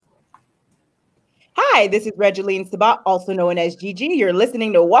Hi, this is Regeline Sabat, also known as Gigi. You're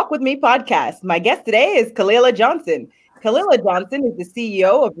listening to Walk With Me podcast. My guest today is Kalila Johnson. Kalila Johnson is the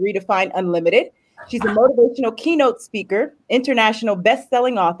CEO of Redefine Unlimited. She's a motivational keynote speaker, international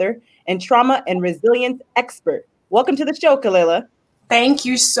best-selling author, and trauma and resilience expert. Welcome to the show, Kalila. Thank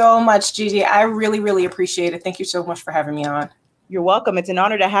you so much, Gigi. I really, really appreciate it. Thank you so much for having me on. You're welcome. It's an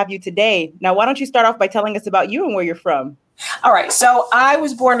honor to have you today. Now, why don't you start off by telling us about you and where you're from? All right. So I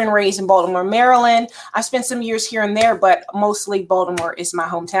was born and raised in Baltimore, Maryland. I spent some years here and there, but mostly Baltimore is my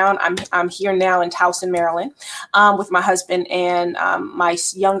hometown. I'm here now in Towson, Maryland, with my husband and my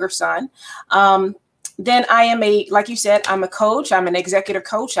younger son. Then I am like you said, I'm a coach. I'm an executive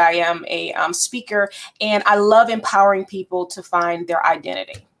coach. I am a speaker, and I love empowering people to find their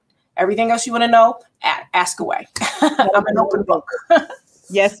identity. Everything else you want to know, ask away. I'm an open book.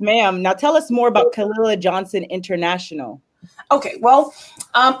 Yes, ma'am. Now tell us more about Kalila Johnson International. Okay, well,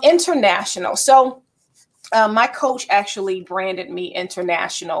 international. So my coach actually branded me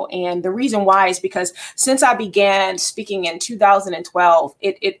international. And the reason why is because since I began speaking in 2012,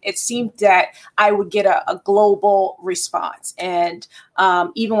 it seemed that I would get a global response. And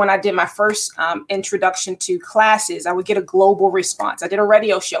even when I did my first introduction to classes, I would get a global response. I did a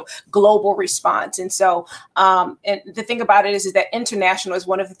radio show, global response. And so and the thing about it is that international is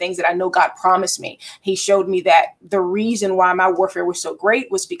one of the things that I know God promised me. He showed me that the reason why my warfare was so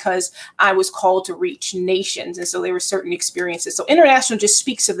great was because I was called to reach nations. And so there were certain experiences. So international just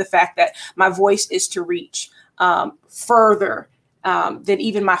speaks of the fact that my voice is to reach further than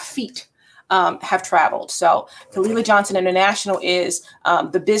even my feet have traveled. So Kalila Johnson International is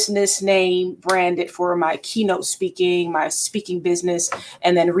the business name branded for my keynote speaking, my speaking business,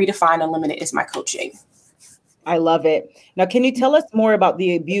 and then Redefine Unlimited is my coaching. I love it. Now, can you tell us more about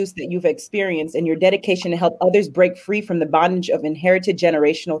the abuse that you've experienced and your dedication to help others break free from the bondage of inherited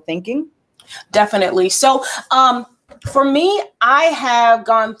generational thinking? Definitely. So, for me, I have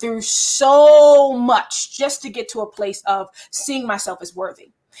gone through so much just to get to a place of seeing myself as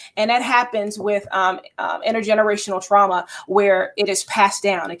worthy. And that happens with intergenerational trauma, where it is passed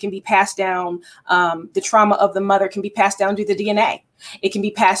down. It can be passed down. The trauma of the mother can be passed down through the DNA. It can be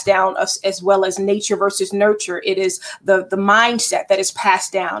passed down as well as nature versus nurture. It is the mindset that is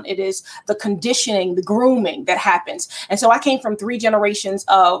passed down. It is the conditioning, the grooming that happens. And so I came from 3 generations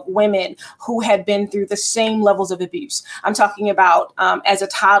of women who had been through the same levels of abuse. I'm talking about as a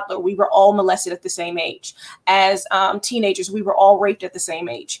toddler, we were all molested at the same age. As teenagers, we were all raped at the same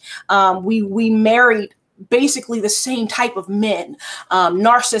age. We married basically the same type of men,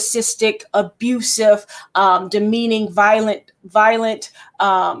 narcissistic, abusive, demeaning, violent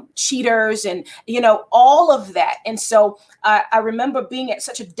cheaters, and, all of that. And so I remember being at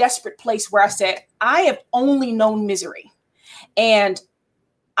such a desperate place where I said, I have only known misery. And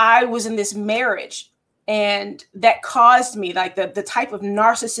I was in this marriage, and that caused me, like the type of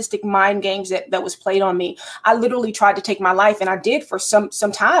narcissistic mind games that was played on me. I literally tried to take my life, and I did for some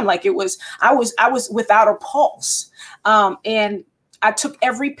time. Like I was without a pulse. And I took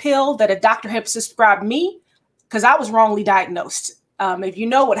every pill that a doctor had prescribed me because I was wrongly diagnosed. If you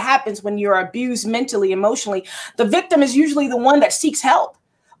know what happens when you're abused mentally, emotionally, the victim is usually the one that seeks help.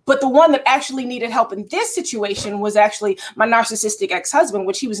 But the one that actually needed help in this situation was actually my narcissistic ex-husband,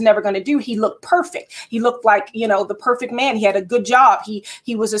 which he was never going to do. He looked perfect. He looked like, the perfect man. He had a good job.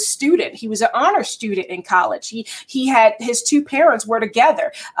 He was a student. He was an honor student in college. He had his 2 parents were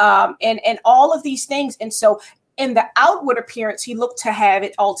together, and all of these things. And so in the outward appearance, he looked to have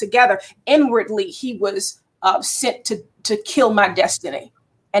it all together. Inwardly, he was sent to kill my destiny,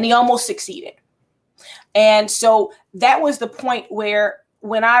 and he almost succeeded. And so that was the point where,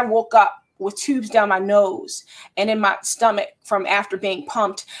 when I woke up with tubes down my nose and in my stomach from after being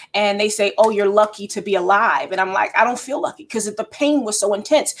pumped, and they say, oh, you're lucky to be alive. And I'm like, I don't feel lucky, because the pain was so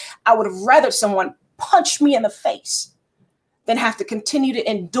intense. I would have rather someone punch me in the face than have to continue to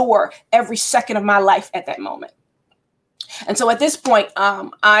endure every second of my life at that moment. And so at this point,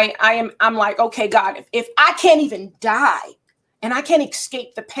 I'm like, okay, God, if I can't even die, and I can't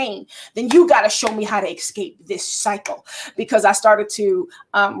escape the pain, then you got to show me how to escape this cycle. Because I started to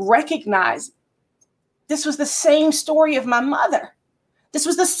recognize this was the same story of my mother. This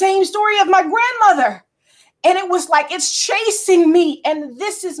was the same story of my grandmother. And it was like, it's chasing me, and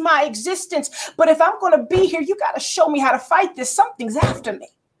this is my existence. But if I'm going to be here, you got to show me how to fight this. Something's after me.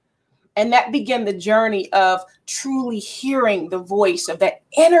 And that began the journey of truly hearing the voice of that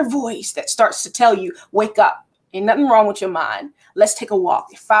inner voice that starts to tell you, wake up. Ain't nothing wrong with your mind. Let's take a walk.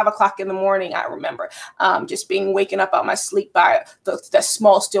 At 5 o'clock in the morning, I remember just being waken up out of my sleep by the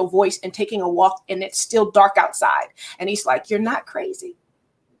small, still voice and taking a walk, and it's still dark outside. And he's like, you're not crazy.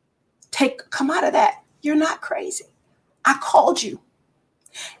 come out of that. You're not crazy. I called you.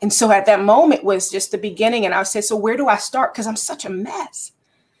 And so at that moment was just the beginning. And I said, so where do I start? Because I'm such a mess.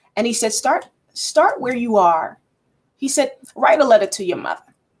 And he said, start where you are. He said, write a letter to your mother.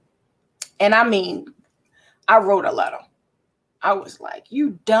 And I mean, I wrote a letter. I was like,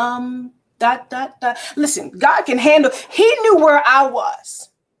 you dumb, ... Listen, God can handle. He knew where I was.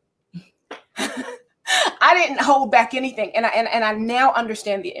 I didn't hold back anything. And I now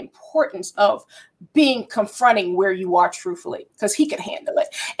understand the importance of confronting where you are truthfully, because he could handle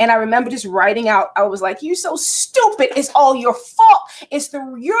it. And I remember just writing out, I was like, you so stupid. It's all your fault.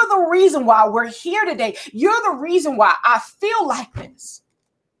 You're the reason why we're here today. You're the reason why I feel like this.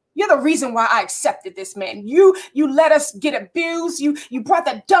 You're the reason why I accepted this man. You let us get abused. You brought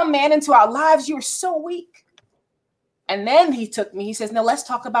that dumb man into our lives. You were so weak. And then he took me, he says, now let's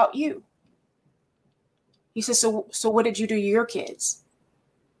talk about you. He says, so what did you do to your kids?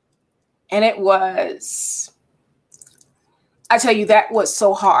 And it was, I tell you, that was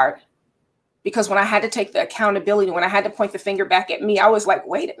so hard, because when I had to take the accountability, when I had to point the finger back at me, I was like,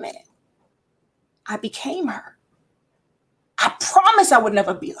 wait a minute. I became her. I promise I would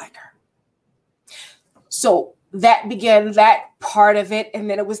never be like her. So that began that part of it. And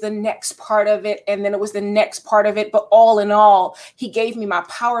then it was the next part of it. And then it was the next part of it. But all in all, he gave me my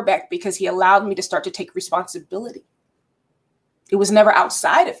power back, because he allowed me to start to take responsibility. It was never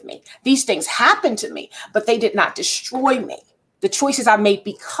outside of me. These things happened to me, but they did not destroy me. The choices I made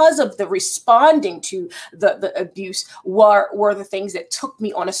because of the responding to the abuse were the things that took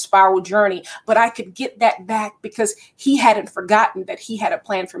me on a spiral journey. But I could get that back because he hadn't forgotten that he had a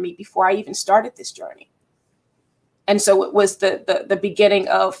plan for me before I even started this journey. And so it was the beginning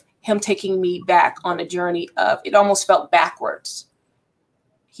of him taking me back on a journey of, it almost felt backwards.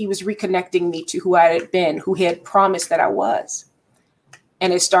 He was reconnecting me to who I had been, who he had promised that I was.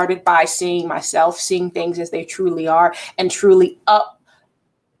 And it started by seeing myself, seeing things as they truly are, and truly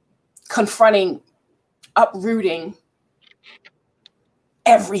uprooting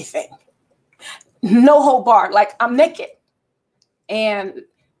everything. No hold barred, like I'm naked. And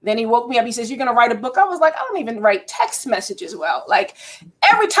then he woke me up. He says, you're going to write a book. I was like, I don't even write text messages well. Like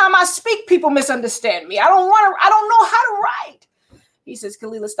every time I speak, people misunderstand me. I don't know how to write. He says,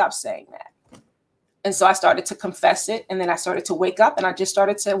 Kalila, stop saying that. And so I started to confess it. And then I started to wake up and I just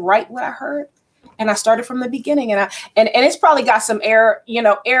started to write what I heard. And I started from the beginning. And it's probably got some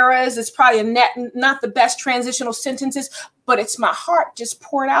errors. It's probably not the best transitional sentences, but it's my heart just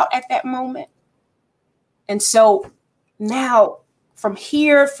poured out at that moment. And so now from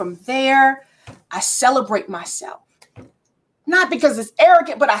here, from there, I celebrate myself. Not because it's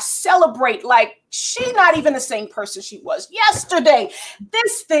arrogant, but I celebrate like she's not even the same person she was yesterday.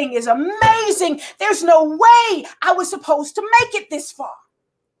 This thing is amazing. There's no way I was supposed to make it this far.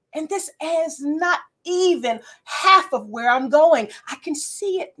 And this is not even half of where I'm going. I can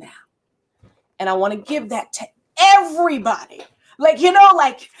see it now. And I want to give that to everybody.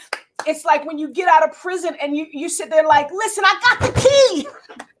 It's like when you get out of prison and you sit there like, listen, I got the key.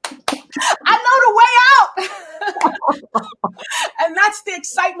 I know the way out. And that's the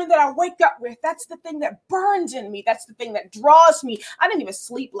excitement that I wake up with. That's the thing that burns in me. That's the thing that draws me. I didn't even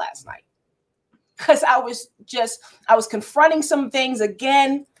sleep last night because I was confronting some things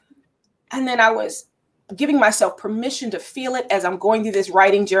again. And then I was giving myself permission to feel it as I'm going through this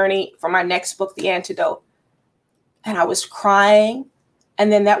writing journey for my next book, The Antidote. And I was crying.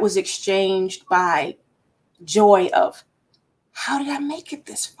 And then that was exchanged by joy of, how did I make it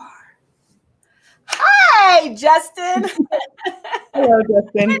this far? Hi, Justin. Hello,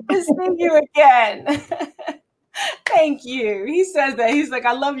 Justin. Good to see you again. Thank you. He says that. He's like,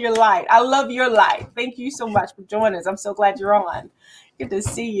 I love your light. I love your light. Thank you so much for joining us. I'm so glad you're on. Good to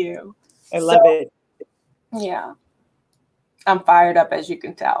see you. I love it. Yeah. I'm fired up, as you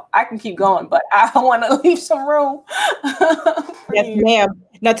can tell. I can keep going, but I want to leave some room. Yes, ma'am.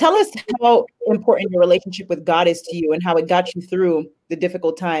 Now tell us how important your relationship with God is to you and how it got you through the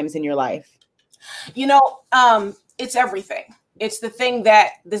difficult times in your life. It's everything. It's the thing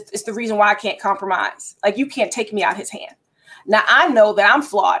it's the reason why I can't compromise. Like, you can't take me out his hand. Now, I know that I'm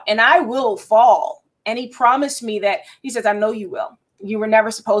flawed and I will fall. And he promised me that, he says, I know you will. You were never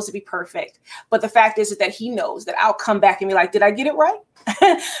supposed to be perfect. But the fact is that he knows that I'll come back and be like, did I get it right?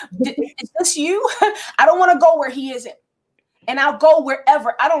 Is this you? I don't want to go where he isn't. And I'll go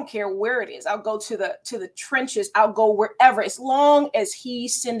wherever. I don't care where it is. I'll go to the trenches. I'll go wherever, as long as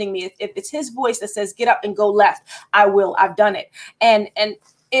he's sending me. If it's his voice that says, get up and go left, I will. I've done it. And it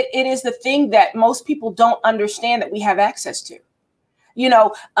is the thing that most people don't understand that we have access to.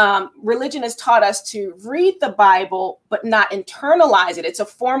 Religion has taught us to read the Bible, but not internalize it. It's a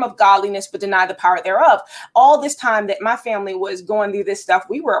form of godliness, but deny the power thereof. All this time that my family was going through this stuff,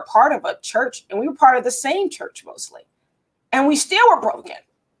 we were a part of a church, and we were part of the same church mostly. And we still were broken.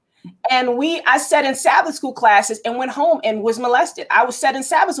 And I sat in Sabbath school classes and went home and was molested. I was sat in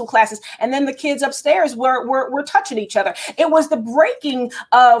Sabbath school classes, and then the kids upstairs were touching each other. It was the breaking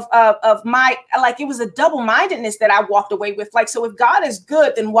of my, like, it was a double-mindedness that I walked away with. Like, so if God is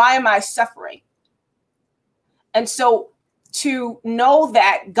good, then why am I suffering? And so to know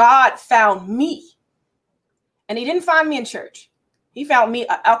that God found me, and he didn't find me in church. He found me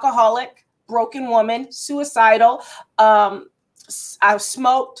an alcoholic, broken woman, suicidal. I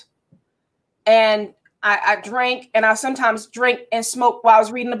smoked. And I drank, and I sometimes drink and smoke while I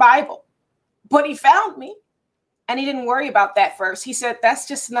was reading the Bible. But he found me, and he didn't worry about that first. He said, that's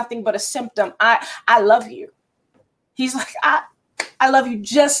just nothing but a symptom. I love you. He's like, I love you.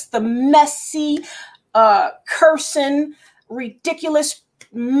 Just the messy, cursing, ridiculous,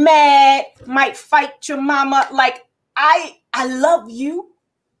 mad, might fight your mama. Like, I love you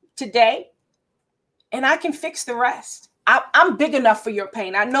today, and I can fix the rest. I'm big enough for your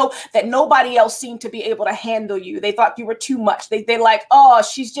pain. I know that nobody else seemed to be able to handle you. They thought you were too much. They like, oh,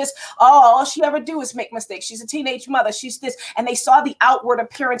 she's just, all she ever do is make mistakes. She's a teenage mother. She's this. And they saw the outward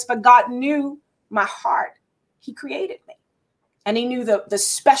appearance, but God knew my heart. He created me. And he knew the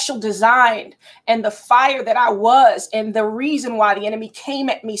special design and the fire that I was, and the reason why the enemy came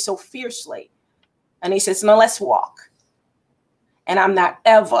at me so fiercely. And he says, no, let's walk. And I'm not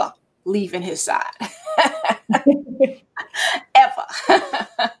ever leaving his side. Ever.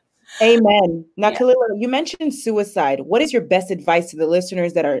 Amen. Now, Kalila, you mentioned suicide. What is your best advice to the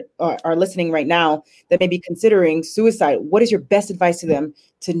listeners that are listening right now that may be considering suicide? What is your best advice to them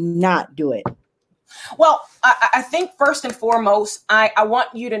to not do it? Well, I think first and foremost, I want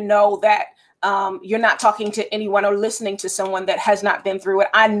you to know that you're not talking to anyone or listening to someone that has not been through it.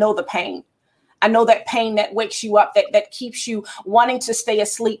 I know the pain. I know that pain that wakes you up, that keeps you wanting to stay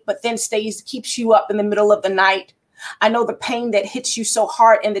asleep, but then keeps you up in the middle of the night. I know the pain that hits you so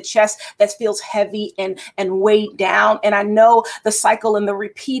hard in the chest that feels heavy and weighed down. And I know the cycle and the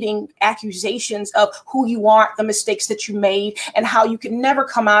repeating accusations of who you aren't, the mistakes that you made, and how you can never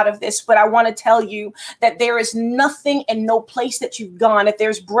come out of this. But I want to tell you that there is nothing and no place that you've gone, if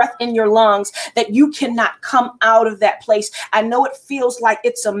there's breath in your lungs, that you cannot come out of that place. I know it feels like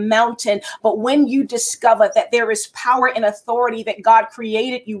it's a mountain, but when you discover that there is power and authority that God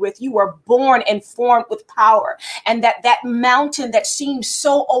created you with, you are born and formed with power. And that mountain that seems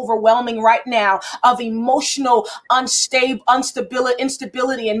so overwhelming right now of emotional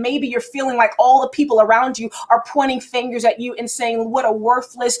instability, and maybe you're feeling like all the people around you are pointing fingers at you and saying, what a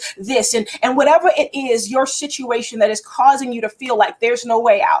worthless this, and whatever it is, your situation that is causing you to feel like there's no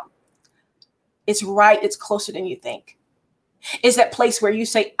way out. It's closer than you think. It's that place where you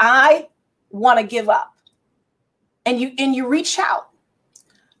say, I want to give up. And you reach out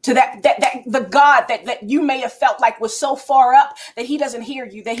to that the God that you may have felt like was so far up that he doesn't hear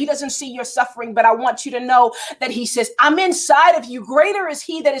you, that he doesn't see your suffering. But I want you to know that he says, I'm inside of you. Greater is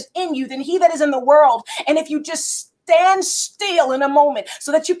he that is in you than he that is in the world. And if you just stand still in a moment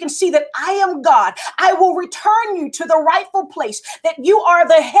so that you can see that I am God, I will return you to the rightful place, that you are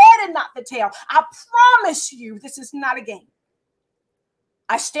the head and not the tail. I promise you, this is not a game.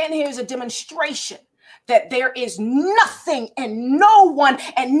 I stand here as a demonstration that there is nothing and no one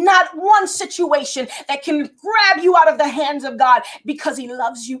and not one situation that can grab you out of the hands of God, because he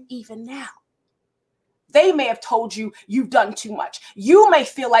loves you even now. They may have told you you've done too much. You may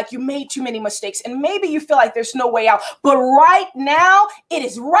feel like you made too many mistakes, and maybe you feel like there's no way out. But right now, it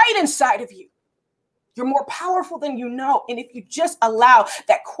is right inside of you. You're more powerful than you know. And if you just allow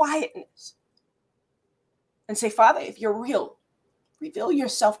that quietness and say, Father, if you're real, reveal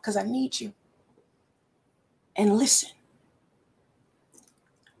yourself, because I need you. And listen.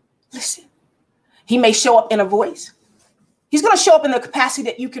 Listen. He may show up in a voice. He's going to show up in the capacity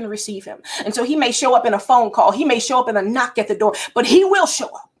that you can receive him. And so he may show up in a phone call. He may show up in a knock at the door, but he will show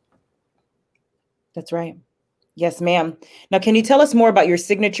up. That's right. Yes, ma'am. Now, can you tell us more about your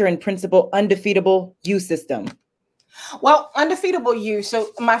signature and principle undefeatable you system? Well, Undefeatable You.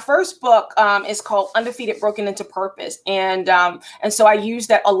 So my first book is called Undefeated Broken into Purpose. And so I use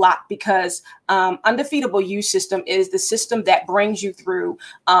that a lot because Undefeatable You system is the system that brings you through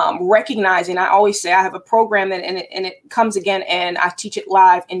recognizing. I always say I have a program that and it comes again, and I teach it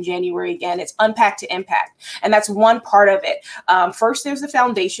live in January again. It's Unpack to Impact. And that's one part of it. First, there's the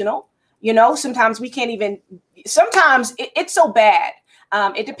foundational. You know, sometimes we can't even, sometimes it's so bad.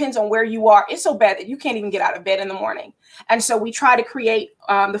 It depends on where you are. It's so bad that you can't even get out of bed in the morning. And so we try to create,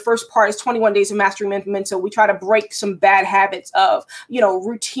 the first part is 21 days of mastery mental. We try to break some bad habits of,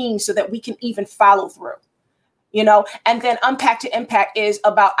 routine so that we can even follow through. And then unpack to impact is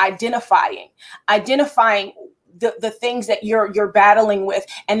about identifying the things that you're battling with.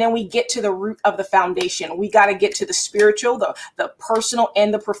 And then we get to the root of the foundation. We got to get to the spiritual, the personal,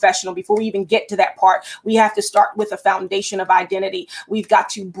 and the professional. Before we even get to that part, we have to start with a foundation of identity. We've got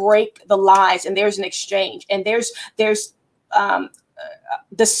to break the lies, and there's an exchange, and there's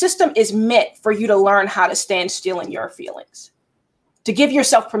the system is meant for you to learn how to stand still in your feelings, to give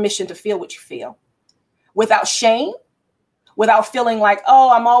yourself permission to feel what you feel without shame, without feeling like,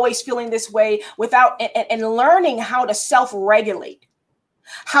 oh, I'm always feeling this way, and learning how to self-regulate,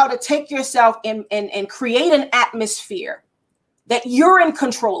 how to take yourself and create an atmosphere that you're in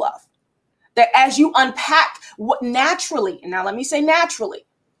control of, that as you unpack what naturally, and now let me say naturally,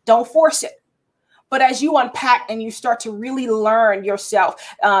 don't force it. But as you unpack and you start to really learn yourself,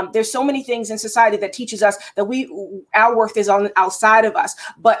 there's so many things in society that teaches us that our worth is on outside of us.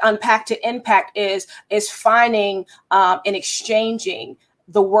 But unpack to impact is finding and exchanging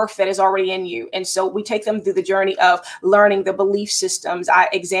the worth that is already in you. And so we take them through the journey of learning the belief systems,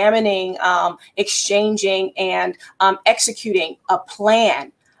 examining, exchanging, and executing a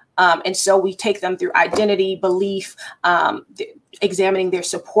plan. And so we take them through identity, belief, examining their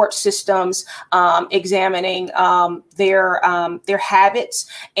support systems, examining their habits,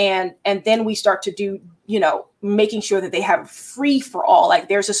 and then we start to do, making sure that they have free for all. Like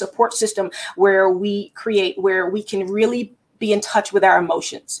there's a support system where we can really be in touch with our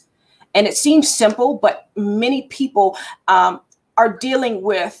emotions. And it seems simple, but many people are dealing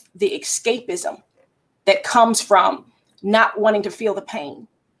with the escapism that comes from not wanting to feel the pain.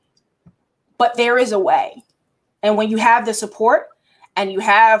 But there is a way. And when you have the support and you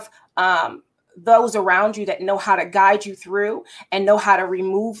have those around you that know how to guide you through and know how to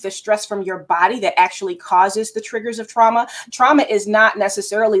remove the stress from your body that actually causes the triggers of trauma. Trauma is not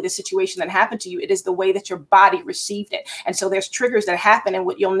necessarily the situation that happened to you. It is the way that your body received it. And so there's triggers that happen. And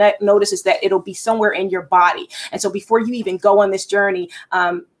what you'll notice is that it'll be somewhere in your body. And so before you even go on this journey,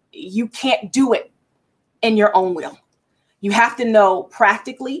 you can't do it in your own will. You have to know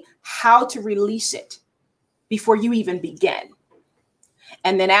practically how to release it before you even begin.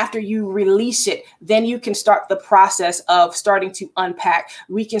 And then after you release it, then you can start the process of starting to unpack.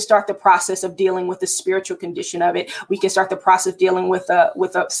 We can start the process of dealing with the spiritual condition of it. We can start the process of dealing with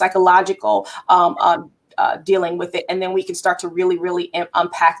a psychological dealing with it. And then we can start to really, really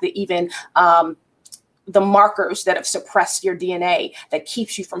unpack the markers that have suppressed your DNA that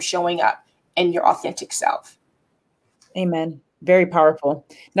keeps you from showing up in your authentic self. Amen. Very powerful.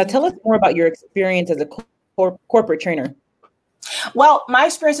 Now tell us more about your experience as a corporate trainer. Well, my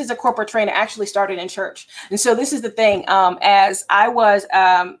experience as a corporate trainer actually started in church. And so this is the thing. As I was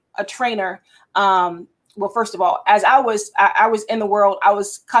a trainer, well, first of all, as I was in the world, I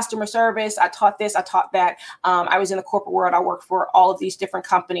was customer service. I taught this, I taught that. I was in the corporate world. I worked for all of these different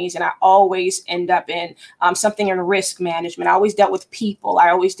companies, and I always end up in something in risk management. I always dealt with people. I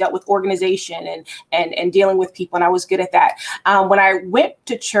always dealt with organization and dealing with people, and I was good at that. When I went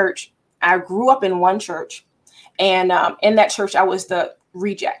to church, I grew up in one church, and in that church, I was the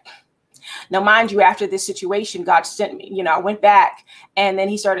reject. Now, mind you, after this situation, God sent me, I went back, and then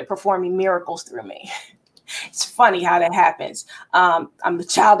he started performing miracles through me. It's funny how that happens. I'm the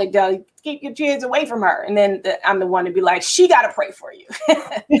child that does keep your kids away from her. And then I'm the one to be like, she got to pray for you.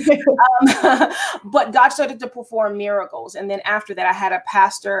 But God started to perform miracles. And then after that, I had a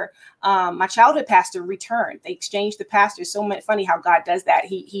pastor, my childhood pastor returned. They exchanged the pastor. So funny how God does that.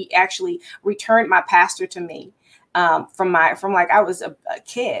 He actually returned my pastor to me from like I was a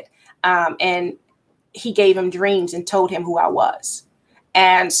kid. And he gave him dreams and told him who I was.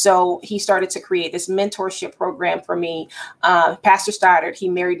 And so he started to create this mentorship program for me. Pastor Stoddard, he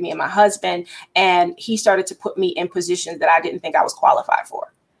married me and my husband, and he started to put me in positions that I didn't think I was qualified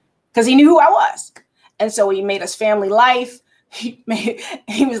for because he knew who I was. And so he made us family life. He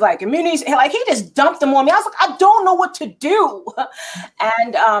was like communities, like he just dumped them on me. I was like, I don't know what to do.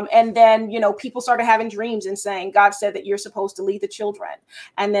 And then, people started having dreams and saying, God said that you're supposed to lead the children.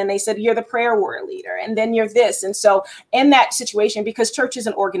 And then they said, you're the prayer warrior leader. And then you're this. And so in that situation, because church is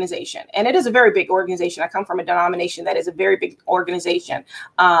an organization, and it is a very big organization. I come from a denomination that is a very big organization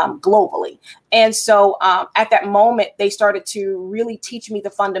globally. And so at that moment, they started to really teach me the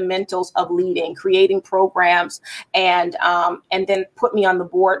fundamentals of leading, creating programs, and then put me on the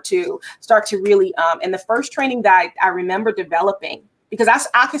board to start to really, and the first training that I remember developing, because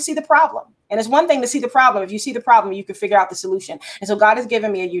I could see the problem And it's one thing to see the problem. If you see the problem, you can figure out the solution. And so God has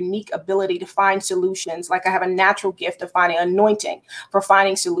given me a unique ability to find solutions. Like I have a natural gift of finding anointing for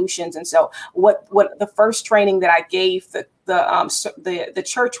finding solutions. And so what the first training that I gave the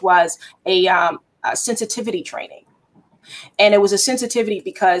church was a sensitivity training. And it was a sensitivity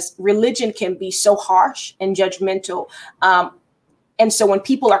because religion can be so harsh and judgmental. And so when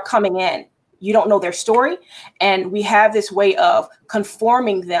people are coming in, you don't know their story. And we have this way of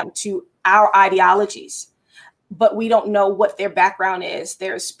conforming them to our ideologies, but we don't know what their background is.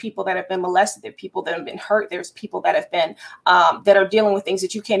 There's people that have been molested. There are people that have been hurt. There's people that have been, that are dealing with things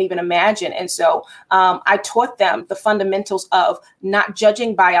that you can't even imagine. And so I taught them the fundamentals of not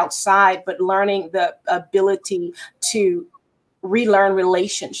judging by outside, but learning the ability to relearn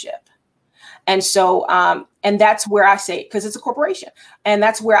relationship. And so, and that's where I say, because it's a corporation, and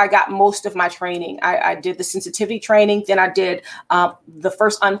that's where I got most of my training. I did the sensitivity training. Then I did the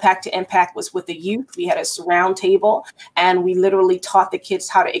first Unpack to Impact was with the youth. We had a surround table, and we literally taught the kids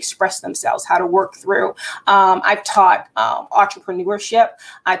how to express themselves, how to work through. I taught entrepreneurship.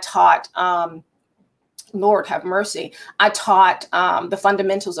 I taught Lord have mercy. I taught the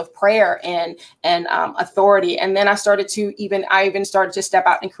fundamentals of prayer and authority. And then I even started to step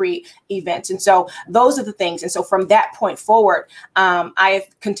out and create events. And so those are the things. And so from that point forward, I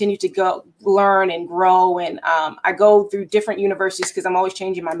have continued to go learn and grow. And I go through different universities because I'm always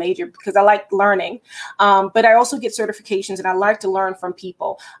changing my major because I like learning. But I also get certifications, and I like to learn from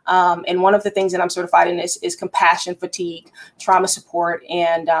people. And one of the things that I'm certified in is compassion, fatigue, trauma support,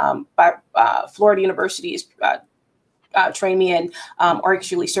 and by Florida University is trained me in, or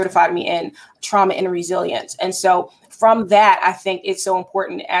actually certified me in trauma and resilience. And so from that, I think it's so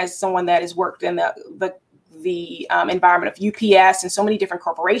important as someone that has worked in the environment of UPS and so many different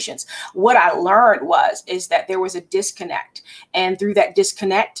corporations. What I learned is that there was a disconnect, and through that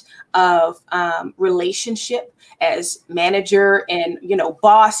disconnect of relationship as manager and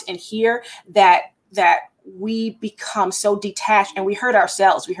boss, and here that we become so detached, and we hurt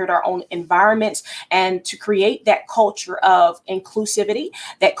ourselves, we hurt our own environments. And to create that culture of inclusivity,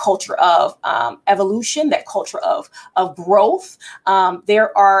 that culture of evolution, that culture of growth,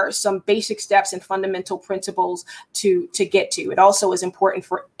 there are some basic steps and fundamental principles to get to. It also is important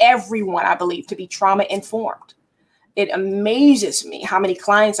for everyone, I believe, to be trauma informed. It amazes me how many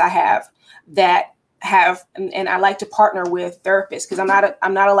clients I have that have, and I like to partner with therapists, because I'm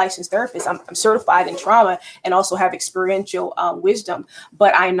not a licensed therapist. I'm certified in trauma and also have experiential wisdom,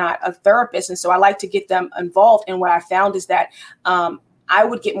 but I'm not a therapist. And so I like to get them involved. And what I found is that I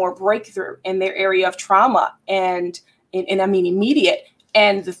would get more breakthrough in their area of trauma, and I mean immediate,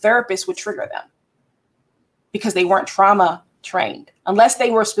 and the therapist would trigger them because they weren't trauma trained. Unless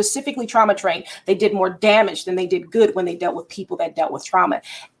they were specifically trauma trained, they did more damage than they did good when they dealt with people that dealt with trauma.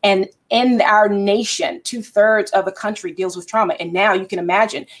 And in our nation, 2/3 of the country deals with trauma. And now you can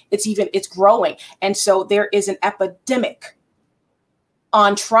imagine it's growing. And so there is an epidemic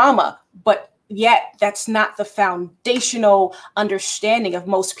on trauma, but yet that's not the foundational understanding of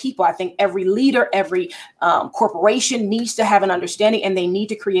most people. I think every leader, every corporation needs to have an understanding, and they need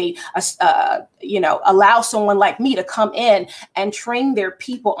to create allow someone like me to come in and train their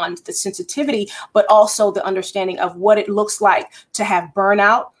people on the sensitivity, but also the understanding of what it looks like to have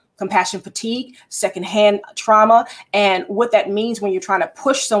burnout, compassion fatigue, secondhand trauma, and what that means when you're trying to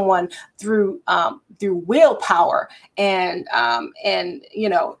push someone through willpower and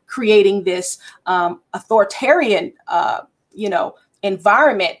creating this authoritarian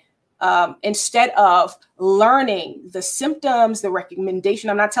environment, instead of learning the symptoms, the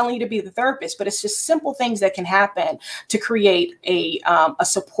recommendation. I'm not telling you to be the therapist, but it's just simple things that can happen to create a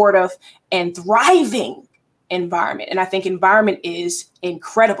supportive and thriving environment. And I think environment is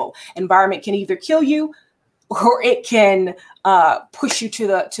incredible. Environment can either kill you, or it can push you to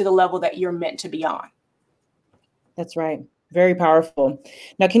the level that you're meant to be on. That's right. Very powerful.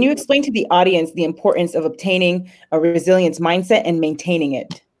 Now, can you explain to the audience the importance of obtaining a resilience mindset and maintaining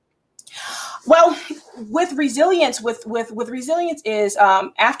it? Well, with resilience, with resilience is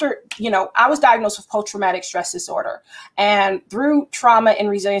after, I was diagnosed with post-traumatic stress disorder, and through trauma and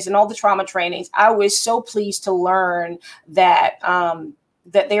resilience and all the trauma trainings, I was so pleased to learn that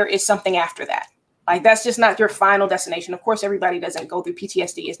that there is something after that. Like, that's just not your final destination. Of course, everybody doesn't go through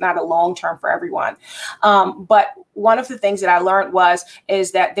PTSD. It's not a long term for everyone. But one of the things that I learned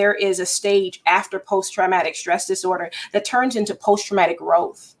is that there is a stage after post-traumatic stress disorder that turns into post-traumatic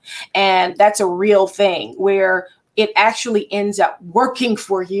growth. And that's a real thing where it actually ends up working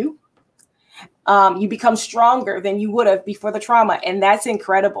for you. You become stronger than you would have before the trauma. And that's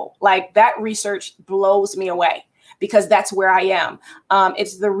incredible. Like, that research blows me away, because that's where I am.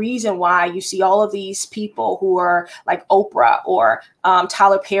 It's the reason why you see all of these people who are like Oprah or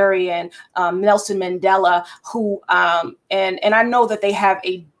Tyler Perry and Nelson Mandela, who and I know that they have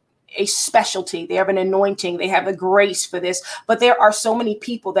a specialty, they have an anointing, they have a grace for this, but there are so many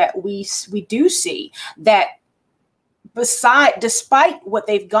people that we do see that despite what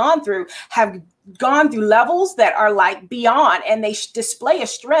they've gone through, have gone through levels that are like beyond, and they display a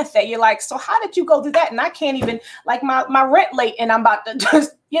strength that you're like, so how did you go through that? And I can't even, like, my rent late and I'm about to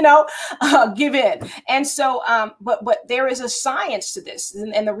just give in. And so but there is a science to this,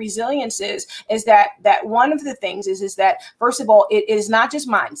 and the resilience is that one of the things is that, first of all, it is not just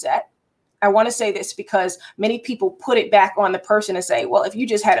mindset. I want to say this because many people put it back on the person and say, well, if you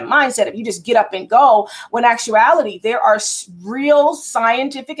just had a mindset, if you just get up and go, when actuality, there are real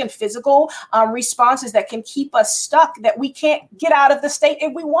scientific and physical responses that can keep us stuck, that we can't get out of the state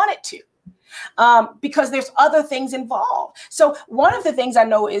if we wanted to. Because there's other things involved. So one of the things I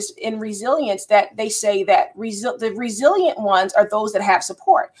know is in resilience that they say that the resilient ones are those that have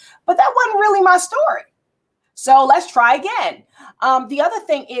support. But that wasn't really my story. So let's try again. The other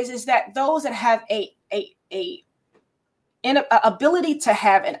thing is that those that have a ability to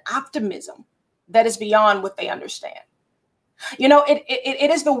have an optimism that is beyond what they understand.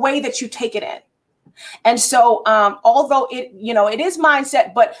 It is the way that you take it in. And so although it is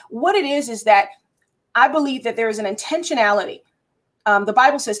mindset, but what it is that I believe that there is an intentionality. The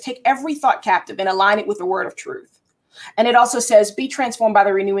Bible says, take every thought captive and align it with the word of truth. And it also says, be transformed by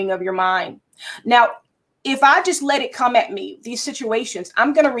the renewing of your mind. Now, if I just let it come at me, these situations,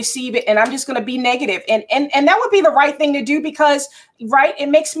 I'm going to receive it and I'm just going to be negative. And that would be the right thing to do because, right, it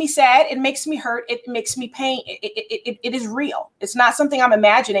makes me sad. It makes me hurt. It makes me pain. It is real. It's not something I'm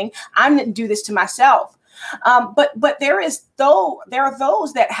imagining. I didn't do this to myself. But there are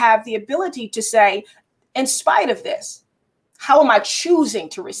those that have the ability to say, in spite of this, how am I choosing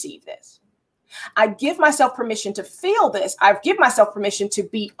to receive this? I give myself permission to feel this. I give myself permission to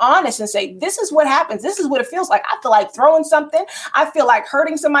be honest and say, this is what happens. This is what it feels like. I feel like throwing something. I feel like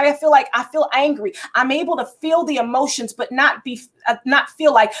hurting somebody. I feel angry. I'm able to feel the emotions, but not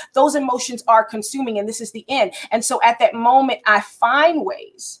feel like those emotions are consuming and this is the end. And so at that moment, I find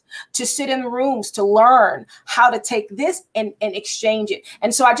ways to sit in rooms to learn how to take this and exchange it.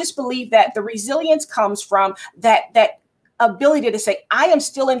 And so I just believe that the resilience comes from that ability to say, I am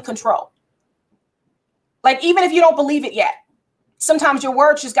still in control. Like, even if you don't believe it yet, sometimes your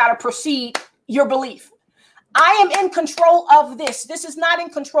words just got to precede your belief. I am in control of this. This is not in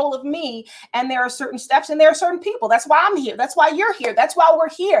control of me. And there are certain steps and there are certain people. That's why I'm here. That's why you're here. That's why we're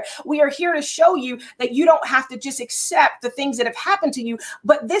here. We are here to show you that you don't have to just accept the things that have happened to you.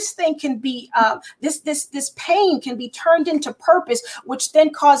 But this thing can be, this pain can be turned into purpose, which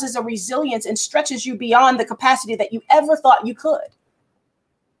then causes a resilience and stretches you beyond the capacity that you ever thought you could.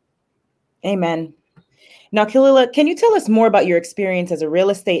 Amen. Now, Kalila, can you tell us more about your experience as a real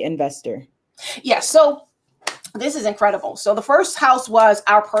estate investor? Yeah, so this is incredible. So the first house was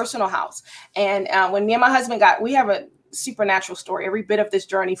our personal house. And when me and my husband we have a supernatural story. Every bit of this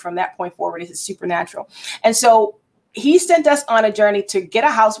journey from that point forward is supernatural. And so he sent us on a journey to get a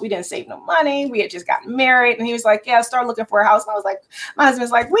house. We didn't save no money. We had just gotten married. And he was like, yeah, start looking for a house. And I was like, my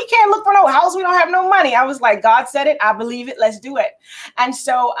husband's like, we can't look for no house. We don't have no money. I was like, God said it. I believe it. Let's do it. And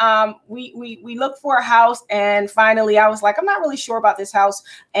so we looked for a house. And finally, I was like, I'm not really sure about this house.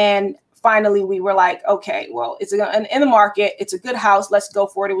 And finally, we were like, okay, well, it's in the market. It's a good house. Let's go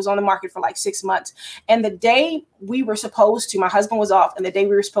for it. It was on the market for like 6 months. And the day we were supposed to, my husband was off. And the day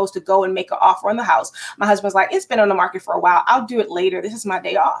we were supposed to go and make an offer on the house, my husband's like, it's been on the market for a while. I'll do it later. This is my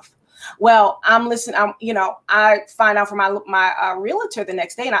day off. Well, I find out from my realtor the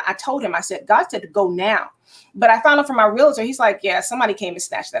next day. And I told him, I said, God said to go now. But I found out from my realtor, he's like, yeah, somebody came and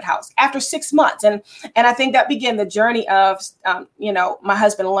snatched that house after 6 months. And I think that began the journey of, my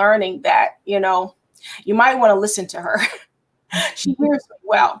husband learning that, you might want to listen to her. She hears me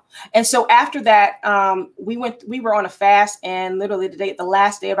well. And so after that, we were on a fast, and literally the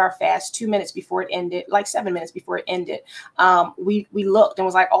last day of our fast, 2 minutes before it ended, like 7 minutes before it ended, we looked and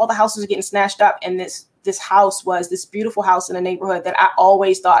was like, all the houses are getting snatched up. And this house was this beautiful house in a neighborhood that I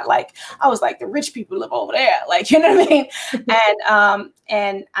always thought, like, I was like, the rich people live over there. Like, you know what I mean?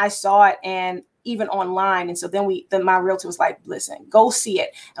 And I saw it, and even online. And so then my realtor was like, listen, go see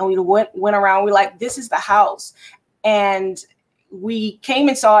it. And we went around, we're like, this is the house. And we came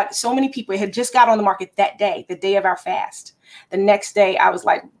and saw it. So many people, it had just got on the market that day, the day of our fast. The next day I was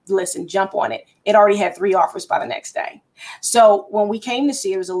like, listen, jump on it. It already had 3 offers by the next day. So when we came to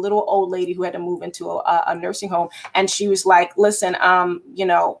see, it was a little old lady who had to move into a nursing home. And she was like, listen,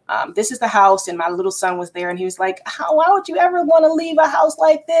 this is the house. And my little son was there. And he was like, why would you ever want to leave a house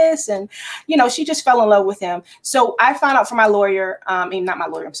like this? And, she just fell in love with him. So I found out from my lawyer, not my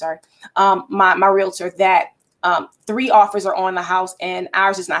lawyer, I'm sorry, my realtor, that 3 offers are on the house and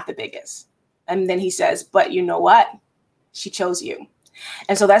ours is not the biggest. And then he says, but you know what? She chose you.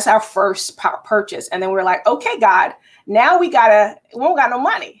 And so that's our first purchase. And then we're like, okay, God, now we don't got no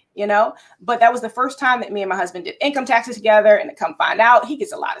money, but that was the first time that me and my husband did income taxes together, and to come find out he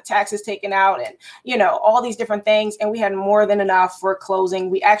gets a lot of taxes taken out and, all these different things. And we had more than enough for closing.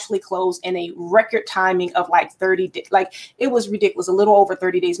 We actually closed in a record timing of like 30 days. Like, it was ridiculous. A little over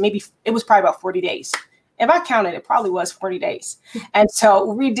 30 days. Maybe it was probably about 40 days. If I counted, it probably was 40 days. And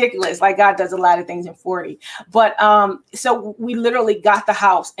so ridiculous, like God does a lot of things in 40. But so we literally got the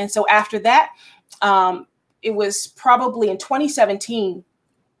house. And so after that, it was probably in 2017.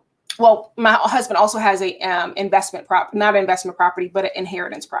 Well, my husband also has a not an investment property, but an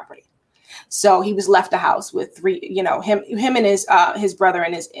inheritance property. So he was left a house with 3, him and his brother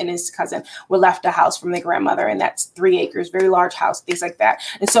and his cousin were left a house from their grandmother. And that's 3 acres, very large house, things like that.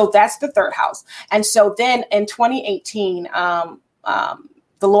 And so that's the 3rd house. And so then in 2018,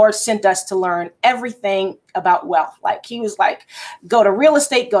 the Lord sent us to learn everything about wealth. Like, he was like, go to real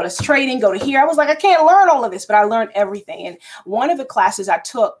estate, go to trading, go to here. I was like, I can't learn all of this, but I learned everything. And one of the classes I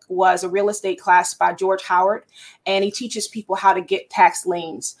took was a real estate class by George Howard. And he teaches people how to get tax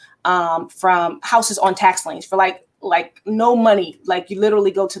liens from houses on tax liens for like no money. Like, you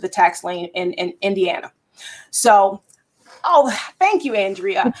literally go to the tax lien in Indiana. So, oh, thank you,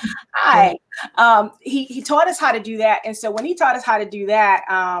 Andrea. Hi. He taught us how to do that. And so when he taught us how to do that,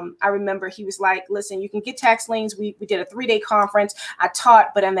 I remember he was like, listen, you can get tax liens. We did a 3-day conference. I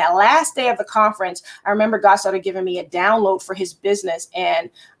taught, but on that last day of the conference, I remember God started giving me a download for his business. And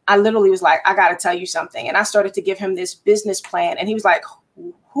I literally was like, I got to tell you something. And I started to give him this business plan. And he was like,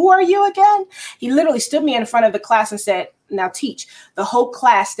 who are you again? He literally stood me in front of the class and said, now teach. The whole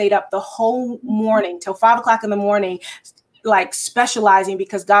class stayed up the whole morning till 5 o'clock in the morning, like specializing,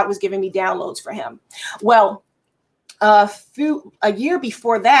 because God was giving me downloads for him. Well, a year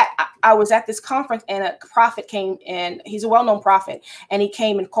before that, I was at this conference and a prophet came in. He's a well-known prophet. And he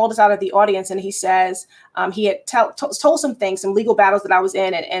came and called us out of the audience. And he says, he had told some things, some legal battles that I was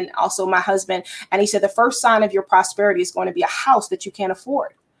in, and also my husband. And he said, the first sign of your prosperity is going to be a house that you can't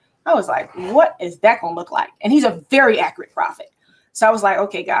afford. I was like, what is that going to look like? And he's a very accurate prophet. So I was like,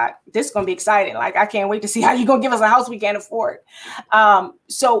 okay, God, this is going to be exciting. Like, I can't wait to see how you're going to give us a house we can't afford.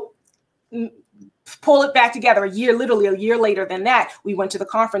 So pull it back together. Literally a year later than that, we went to the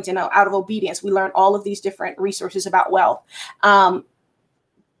conference, and out of obedience, we learned all of these different resources about wealth. A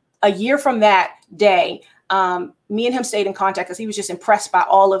year from that day, me and him stayed in contact because he was just impressed by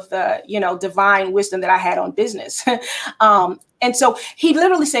all of the, divine wisdom that I had on business. And so he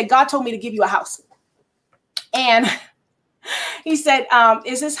literally said, God told me to give you a house. And he said,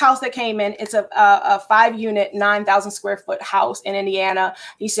 is this house that came in? It's a 5-unit, 9,000 square foot house in Indiana.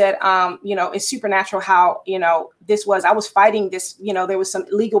 He said, it's supernatural how, this was. I was fighting this, there was some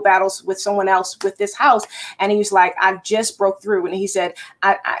legal battles with someone else with this house. And he was like, I just broke through. And he said,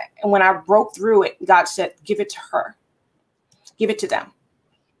 when I broke through it, God said, give it to her. Give it to them.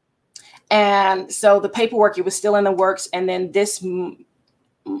 And so the paperwork, it was still in the works. And then this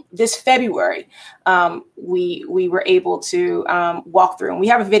February, we were able to walk through, and we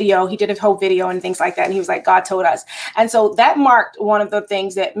have a video. He did a whole video and things like that. And he was like, God told us. And so that marked one of the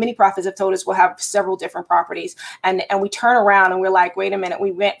things that many prophets have told us. We'll have several different properties, and we turn around and we're like, wait a minute.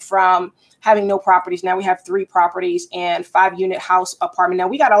 We went from having no properties. Now we have 3 properties and 5-unit house apartment. Now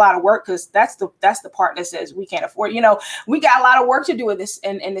we got a lot of work, because that's the part that says we can't afford, we got a lot of work to do with this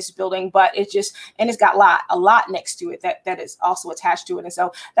in this building, but it's got a lot next to it that is also attached to it. And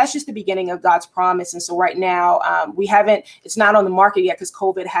so that's just the beginning of God's promise. And so right now it's not on the market yet because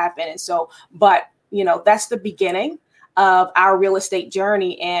COVID happened. And so, but that's the beginning of our real estate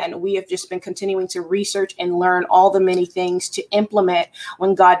journey. And we have just been continuing to research and learn all the many things to implement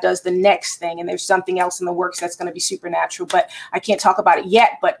when God does the next thing. And there's something else in the works that's going to be supernatural, but I can't talk about it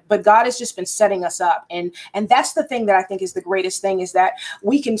yet. But God has just been setting us up. And that's the thing that I think is the greatest thing, is that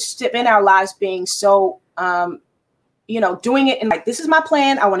we can step in our lives being so, doing it and like, this is my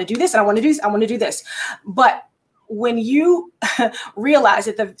plan. I want to do this. And I want to do this. I want to do this. But when you realize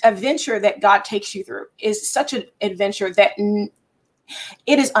that the adventure that God takes you through is such an adventure that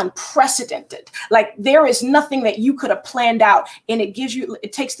It is unprecedented. Like there is nothing that you could have planned out, and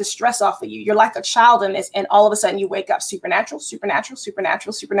it takes the stress off of you. You're like a child in this, and all of a sudden you wake up supernatural, supernatural,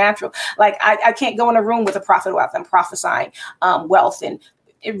 supernatural, supernatural. Like I can't go in a room with a prophet without them prophesying wealth and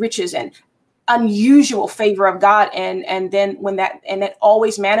riches and unusual favor of God. And then it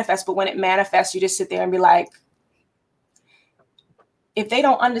always manifests, but when it manifests, you just sit there and be like, if they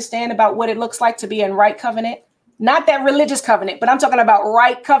don't understand about what it looks like to be in right covenant, not that religious covenant, but I'm talking about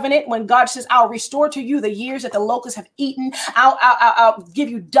right covenant, when God says, I'll restore to you the years that the locusts have eaten. I'll give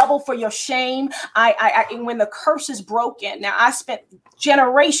you double for your shame. When the curse is broken. Now, I spent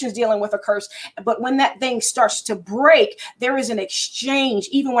generations dealing with a curse, but when that thing starts to break, there is an exchange.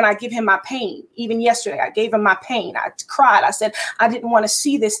 Even when I give him my pain, even yesterday, I gave him my pain. I cried. I said, I didn't want to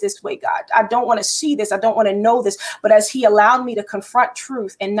see this way, God. I don't want to see this. I don't want to know this. But as he allowed me to confront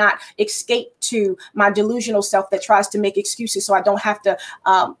truth and not escape to my delusional self that tries to make excuses so I don't have to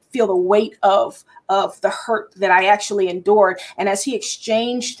feel the weight of the hurt that I actually endured. And as he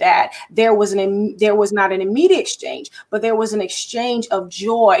exchanged that, there was not an immediate exchange, but there was an exchange of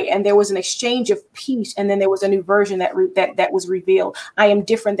joy, and there was an exchange of peace. And then there was a new version that was revealed. I am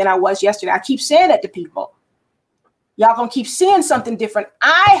different than I was yesterday. I keep saying that to people. Y'all gonna keep seeing something different.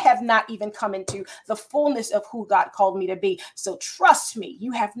 I have not even come into the fullness of who God called me to be. So trust me,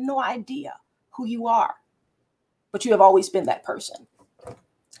 you have no idea who you are, but you have always been that person.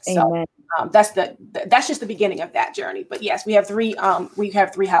 Amen. So that's just the beginning of that journey. But yes, we have three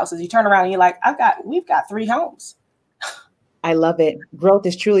houses. You turn around and you're like, we've got 3 homes. I love it. Growth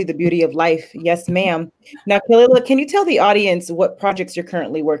is truly the beauty of life. Yes, ma'am. Now, Kalila, can you tell the audience what projects you're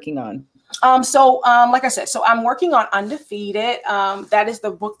currently working on? Like I said, so I'm working on Undefeated. That is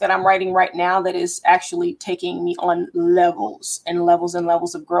the book that I'm writing right now that is actually taking me on levels and levels and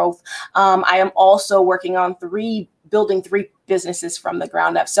levels of growth. I am also working on building 3 businesses from the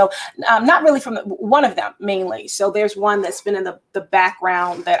ground up. So not really from one of them mainly. So there's one that's been in the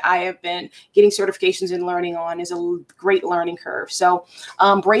background that I have been getting certifications and learning on. Is a great learning curve. So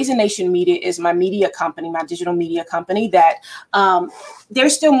Brazen Nation Media is my media company, my digital media company that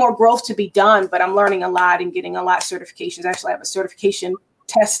there's still more growth to be done, but I'm learning a lot and getting a lot of certifications. Actually, I have a certification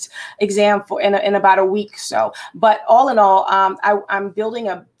test exam for in about a week. So, but all in all, I'm building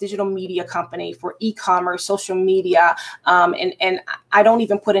a digital media company for e-commerce, social media, and I don't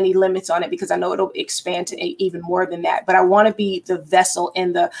even put any limits on it because I know it'll expand to even more than that. But I want to be the vessel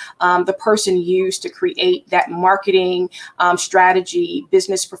and the person used to create that marketing strategy,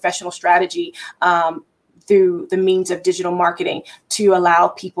 business professional strategy. Through the means of digital marketing to allow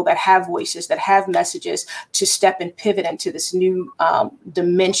people that have voices, that have messages to step and pivot into this new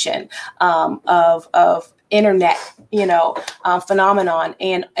dimension of internet, phenomenon.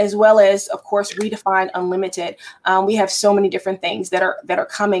 And as well as, of course, Redefine Unlimited. We have so many different things that are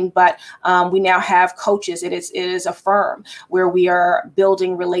coming, but we now have coaches. It is a firm where we are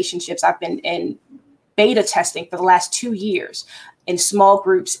building relationships. I've been in beta testing for the last 2 years in small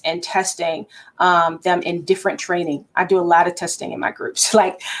groups and testing them in different training. I do a lot of testing in my groups.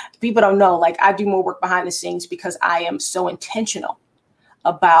 Like people don't know, like I do more work behind the scenes because I am so intentional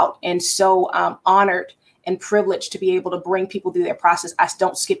about and so honored and privileged to be able to bring people through their process. I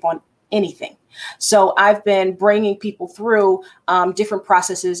don't skip on anything. So I've been bringing people through different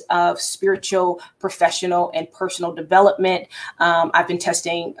processes of spiritual, professional, and personal development. I've been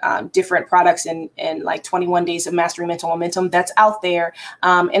testing different products in like 21 days of mastering mental momentum that's out there.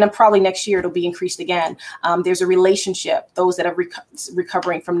 And then probably next year it'll be increased again. There's a relationship, those that are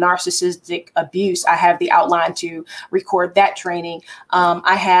recovering from narcissistic abuse. I have the outline to record that training.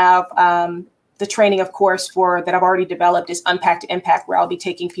 I have the training, of course, that I've already developed is Unpack to Impact, where I'll be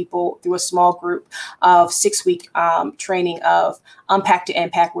taking people through a small group of 6-week training of Unpack to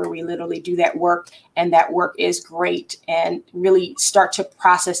Impact, where we literally do that work. And that work is great and really start to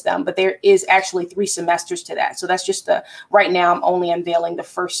process them. But there is actually 3 semesters to that. So that's just right now I'm only unveiling the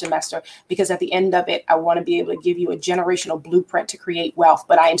first semester because at the end of it, I want to be able to give you a generational blueprint to create wealth.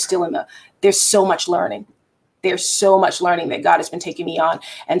 But I am still there's so much learning. There's so much learning that God has been taking me on.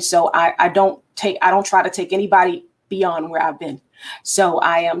 And so I don't try to take anybody beyond where I've been. So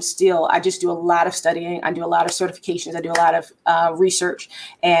I just do a lot of studying. I do a lot of certifications. I do a lot of research,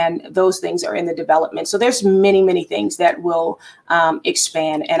 and those things are in the development. So there's many, many things that will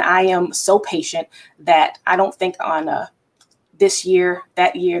expand. And I am so patient that I don't think on this year,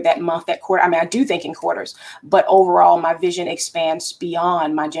 that month, that quarter. I mean, I do think in quarters, but overall my vision expands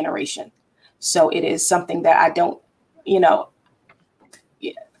beyond my generation. So it is something that I don't,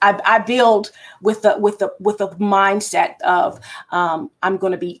 I build with the mindset of I'm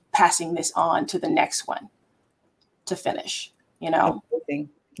going to be passing this on to the next one to finish. Amazing.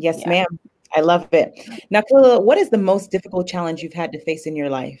 Yes, Yeah. ma'am. I love it. Now, Kalila, what is the most difficult challenge you've had to face in your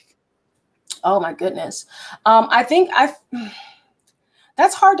life? Oh my goodness. I think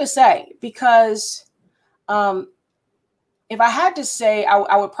that's hard to say because if I had to say,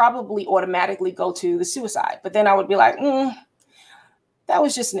 I would probably automatically go to the suicide, but then I would be like, that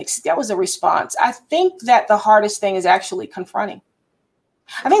was just that was a response. I think that the hardest thing is actually confronting.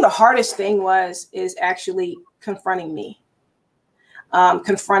 I think the hardest thing is actually confronting me,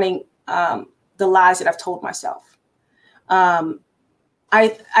 confronting the lies that I've told myself.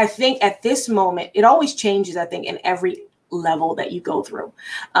 I think at this moment, it always changes, I think, in every level that you go through.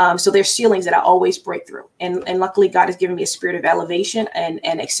 So there's ceilings that I always break through. And luckily, God has given me a spirit of elevation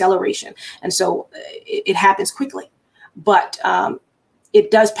and acceleration. And so it happens quickly. But it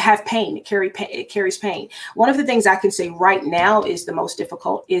does have pain. It carries pain. One of the things I can say right now is the most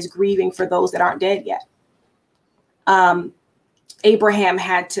difficult is grieving for those that aren't dead yet. Abraham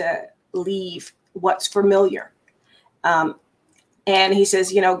had to leave what's familiar. And he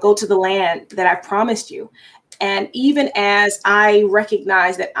says, go to the land that I promised you. And even as I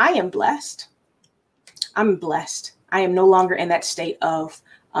recognize that I am blessed, I'm blessed. I am no longer in that state of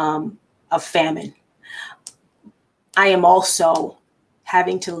famine. I am also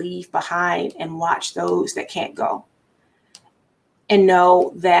having to leave behind and watch those that can't go. And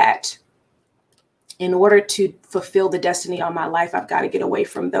know that in order to fulfill the destiny on my life, I've got to get away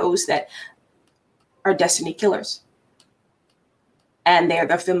from those that are destiny killers. And they're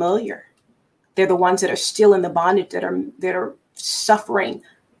the familiar. They're the ones that are still in the bondage, that are suffering,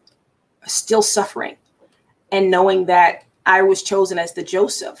 still suffering. And knowing that I was chosen as the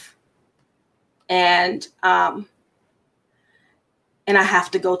Joseph. And I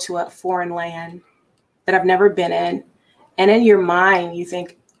have to go to a foreign land that I've never been in. And in your mind, you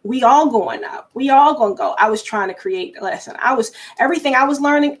think, we all going up. We all going to go. I was trying to create a lesson. Everything I was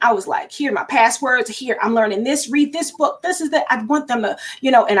learning, I was like, here, my passwords, here, I'm learning this, read this book. This is that. I want them to,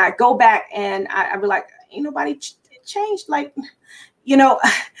 and I go back and I be like, ain't nobody changed. Like, y'all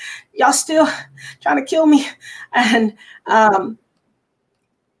still trying to kill me. And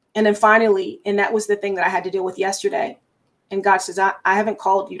then finally, and that was the thing that I had to deal with yesterday. And God says, I haven't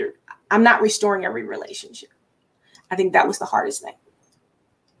called you I'm not restoring every relationship. I think that was the hardest thing.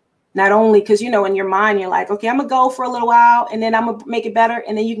 Not only because, in your mind, you're like, okay, I'm going to go for a little while and then I'm going to make it better.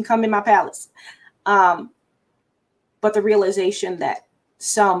 And then you can come in my palace. But the realization that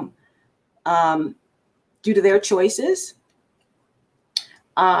some, due to their choices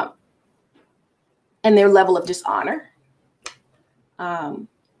and their level of dishonor,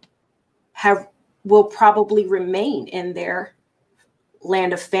 will probably remain in their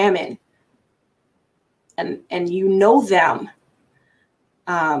land of famine. And them,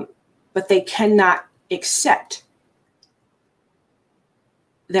 but they cannot accept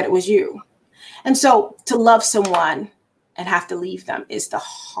that it was you. And so to love someone and have to leave them is the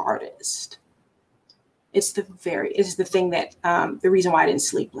hardest. It's the thing that, the reason why I didn't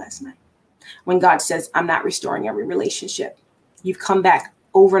sleep last night. When God says, I'm not restoring every relationship. You've come back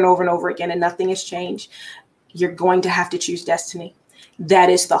over and over and over again and nothing has changed. You're going to have to choose destiny. That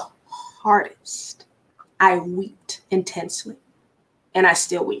is the hardest. I wept intensely and I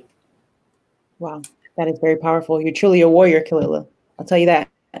still weep. Wow. That is very powerful. You're truly a warrior, Kalila. I'll tell you that.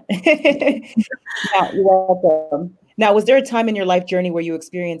 You're welcome. Now, was there a time in your life journey where you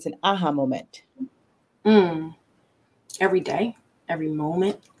experienced an aha moment? Every day, every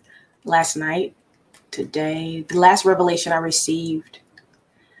moment, last night, today, the last revelation I received.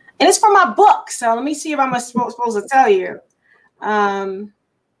 And it's from my book. So let me see if I'm supposed to tell you.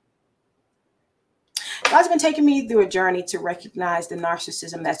 God's been taking me through a journey to recognize the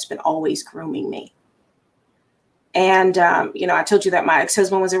narcissism that's been always grooming me. And, I told you that my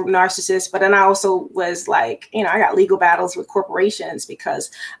ex-husband was a narcissist, but then I also was like, I got legal battles with corporations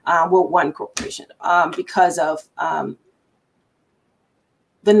because, one corporation, because of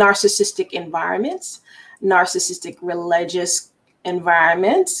the narcissistic environments, narcissistic religious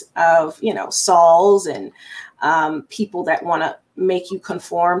environments of, Sauls and people that want to make you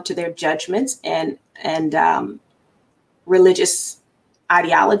conform to their judgments and religious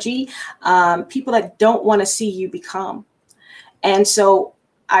ideology, people that don't want to see you become. And so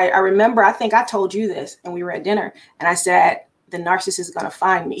I remember, I think I told you this, and we were at dinner, and I said, the narcissist is going to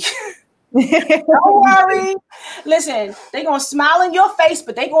find me. Don't worry. Listen, they're going to smile in your face,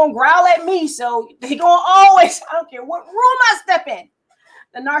 but they're going to growl at me. So they're going to always, I don't care what room I step in,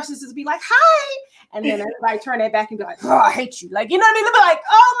 the narcissist be like, hi. And then everybody turn their back and be like, oh, I hate you. Like, you know what I mean? They'll be like,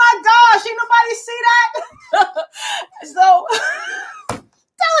 oh my gosh, ain't nobody see that? So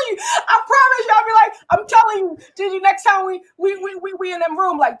telling you, I promise you, I'll be like, I'm telling you, next time we in that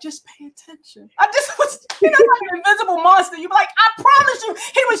room, like, just pay attention. I just was, like an invisible monster. You be like, I promise you,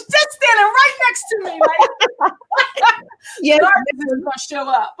 he was just standing right next to me. Like, yes, darkness is gonna show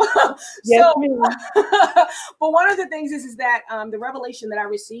up. yes, but one of the things is that the revelation that I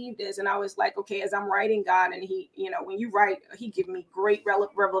received is, and I was like, okay, as I'm writing God, and he, when you write, he give me great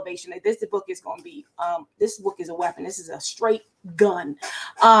revelation that this book is going to be, this book is a weapon. This is a straight gun.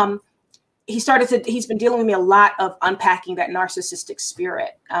 He's been dealing with me a lot of unpacking that narcissistic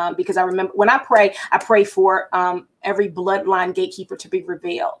spirit, because I remember when I pray for every bloodline gatekeeper to be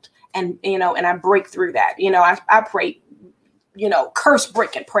revealed, and and I break through that. I pray, curse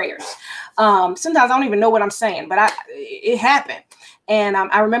breaking prayers. Sometimes I don't even know what I'm saying, but it happened. And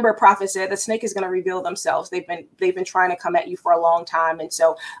I remember a prophet said the snake is going to reveal themselves. They've been trying to come at you for a long time. And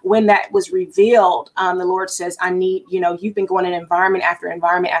so when that was revealed, the Lord says, I need, you've been going in environment after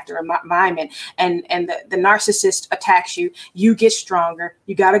environment after environment, and the narcissist attacks you. You get stronger.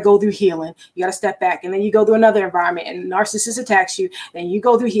 You got to go through healing. You got to step back, and then you go through another environment, and the narcissist attacks you. Then you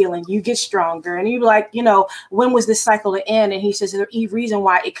go through healing. You get stronger, and you're like, when was this cycle to end? And he says the reason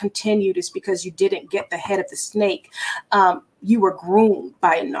why it continued is because you didn't get the head of the snake. You were groomed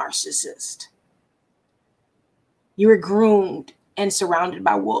by a narcissist. You were groomed and surrounded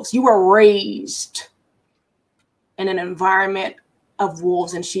by wolves. You were raised in an environment of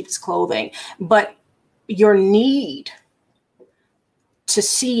wolves in sheep's clothing. But your need to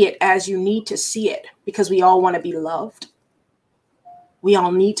see it as you need to see it, because we all want to be loved. We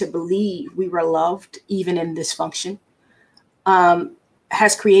all need to believe we were loved, even in dysfunction,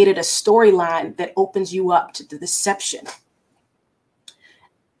 has created a storyline that opens you up to the deception.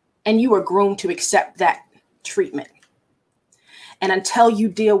 And you are groomed to accept that treatment. And until you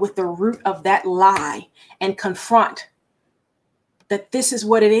deal with the root of that lie and confront that this is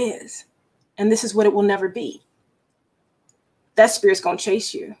what it is, and this is what it will never be, that spirit's going to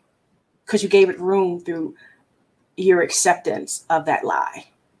chase you because you gave it room through your acceptance of that lie.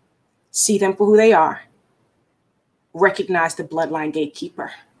 See them for who they are. Recognize the bloodline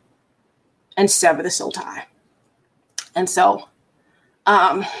gatekeeper and sever the soul tie. And so,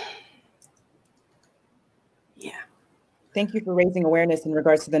 yeah. Thank you for raising awareness in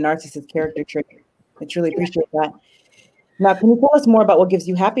regards to the narcissist character trait. I truly appreciate that. Now, can you tell us more about what gives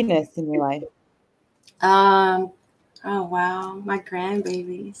you happiness in your life? Oh, wow. My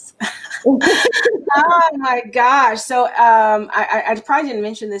grandbabies. Oh my gosh. So I probably didn't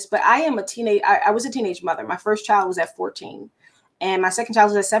mention this, but I am I was a teenage mother. My first child was at 14 and my second child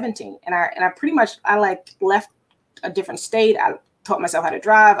was at 17. And I pretty much, left a different state. I taught myself how to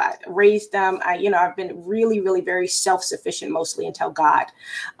drive. I raised them. I've been really, really very self-sufficient mostly until God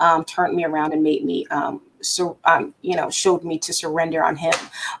turned me around and made me, showed me to surrender on him.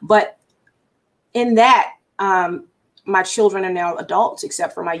 But in that, my children are now adults,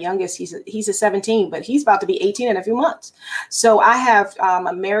 except for my youngest. He's a 17, but he's about to be 18 in a few months. So I have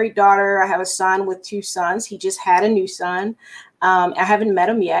a married daughter. I have a son with 2 sons. He just had a new son. I haven't met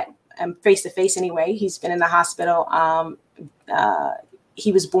him yet, face to face anyway. He's been in the hospital.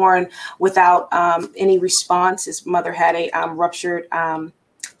 He was born without any response. His mother had a ruptured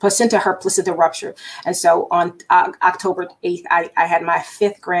placenta, her placenta ruptured. And so on October 8th, I had my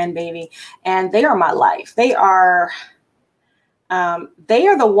 5th grandbaby, and they are my life. They are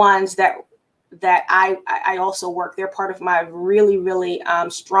the ones that I also work. They're part of my really, really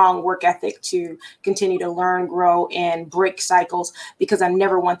strong work ethic to continue to learn, grow, and break cycles, because I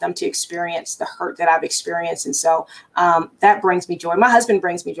never want them to experience the hurt that I've experienced. And so that brings me joy. My husband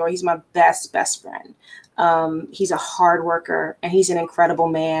brings me joy. He's my best friend. He's a hard worker, and he's an incredible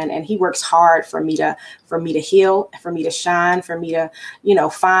man, and he works hard for me to heal, for me to shine, for me to,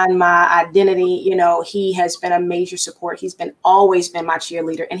 find my identity. He has been a major support. He's always been my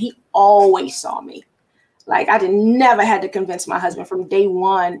cheerleader, and he always saw me. Like, never had to convince my husband. From day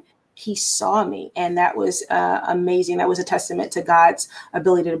one, he saw me, and that was amazing. That was a testament to God's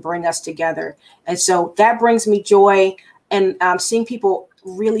ability to bring us together. And so that brings me joy, and seeing people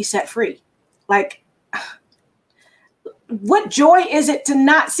really set free. Like, what joy is it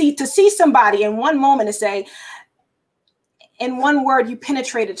to see somebody in one moment and say, in one word, you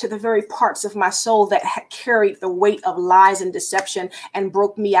penetrated to the very parts of my soul that had carried the weight of lies and deception and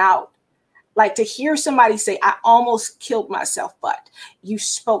broke me out. Like, to hear somebody say, I almost killed myself, but you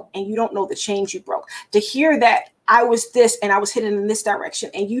spoke, and you don't know the chains you broke. To hear that I was this and I was headed in this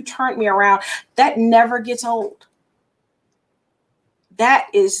direction and you turned me around, that never gets old. That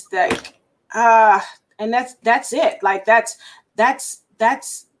is and that's it. Like, that's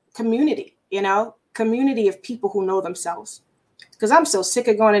community, community of people who know themselves, because I'm so sick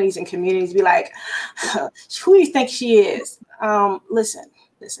of going to these in communities, be like, who do you think she is? Listen,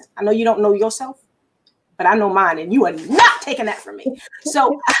 I know you don't know yourself, but I know mine, and you are not taking that from me.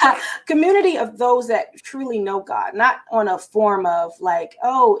 So community of those that truly know God, not on a form of like,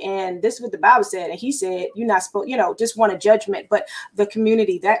 oh, and this is what the Bible said, and he said, you're not supposed, just want a judgment, but the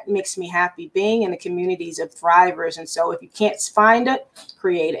community that makes me happy, being in the communities of thrivers. And so if you can't find it,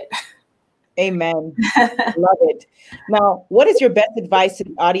 create it. Amen. Love it. Now, what is your best advice to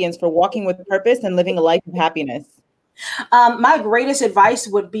the audience for walking with purpose and living a life of happiness? My greatest advice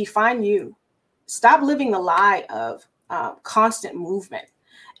would be find you. Stop living the lie of constant movement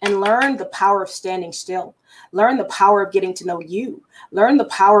and learn the power of standing still. Learn the power of getting to know you. Learn the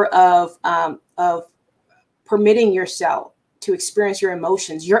power of permitting yourself to experience your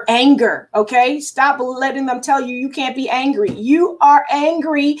emotions, your anger. Okay. Stop letting them tell you can't be angry. You are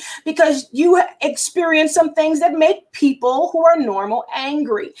angry because you experience some things that make people who are normal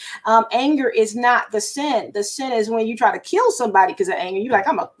angry. Anger is not the sin. The sin is when you try to kill somebody because of anger. You're like,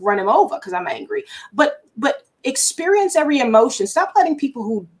 I'm gonna run him over because I'm angry. But experience every emotion. Stop letting people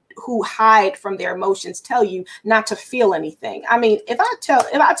who hide from their emotions tell you not to feel anything. I mean, I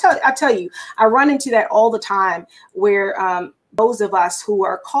tell you, I run into that all the time where those of us who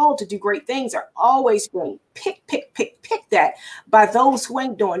are called to do great things are always being picked at by those who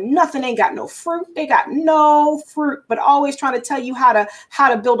ain't doing nothing, ain't got no fruit. They got no fruit, but always trying to tell you how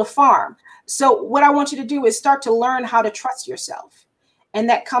to build a farm. So what I want you to do is start to learn how to trust yourself. And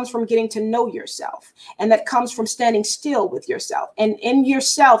that comes from getting to know yourself. And that comes from standing still with yourself. And in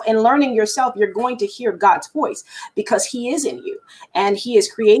yourself and learning yourself, you're going to hear God's voice because he is in you and he has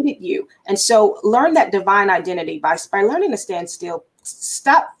created you. And so learn that divine identity by learning to stand still.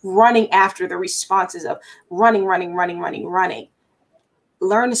 Stop running after the responses of running.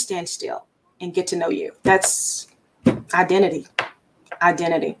 Learn to stand still and get to know you. That's identity.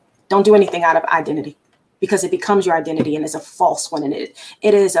 Don't do anything out of identity, because it becomes your identity and it's a false one. And it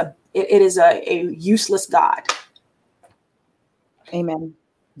is a useless God. Amen.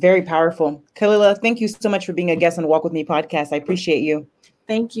 Very powerful. Kalila, thank you so much for being a guest on Walk With Me podcast. I appreciate you.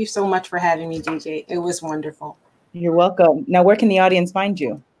 Thank you so much for having me, DJ. It was wonderful. You're welcome. Now, where can the audience find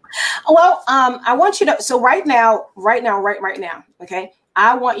you? Well, I want you to, so right now, okay,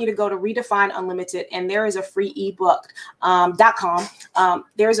 I want you to go to Redefine Unlimited, and there is a free ebook, .com.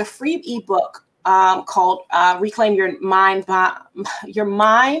 There's a free ebook called Reclaim Your Mind,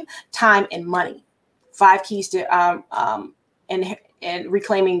 Time, and Money. 5 keys to and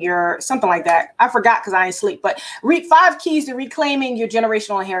reclaiming your something like that. I forgot because I ain't sleep, but 5 keys to reclaiming your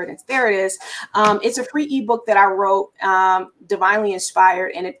generational inheritance. There it is. It's a free ebook that I wrote, divinely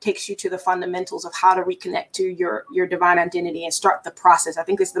inspired, and it takes you to the fundamentals of how to reconnect to your divine identity and start the process. I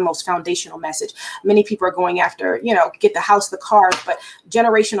think this is the most foundational message. Many people are going after, get the house, the cars, but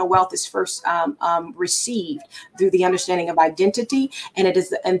generational wealth is first received through the understanding of identity, and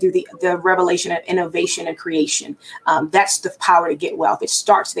through the revelation of innovation and creation. That's the power to get wealth. It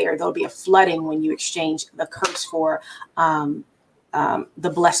starts there. There'll be a flooding when you exchange the curse for the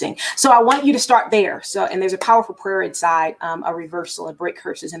blessing. So I want you to start there. So, and there's a powerful prayer inside, a reversal, a break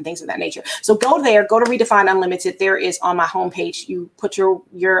curses and things of that nature. So go there, go to Redefine Unlimited. There is on my homepage. You put your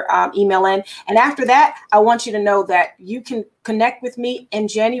email in. And after that, I want you to know that you can connect with me in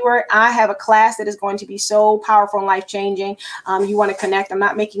January. I have a class that is going to be so powerful and life-changing. You want to connect. I'm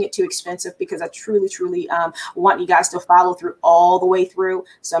not making it too expensive because I truly want you guys to follow through all the way through.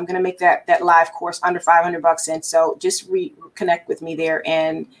 So I'm going to make that live course under $500. And so just connect with me there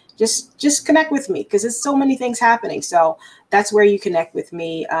and just connect with me because there's so many things happening. So that's where you connect with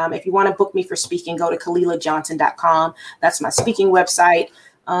me. If you want to book me for speaking, go to KalilaJohnson.com. That's my speaking website.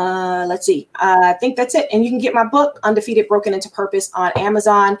 Let's see. I think that's it. And you can get my book, Undefeated, Broken into Purpose, on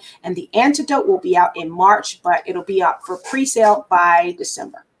Amazon. And The Antidote will be out in March, but it'll be out for pre-sale by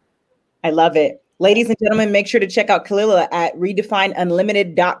December. I love it. Ladies and gentlemen, make sure to check out Kalila at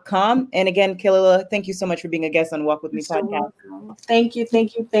redefineunlimited.com. And again, Kalila, thank you so much for being a guest on Walk With Me podcast. Thank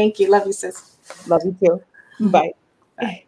you. Love you, sis. Love you too. Bye. Bye.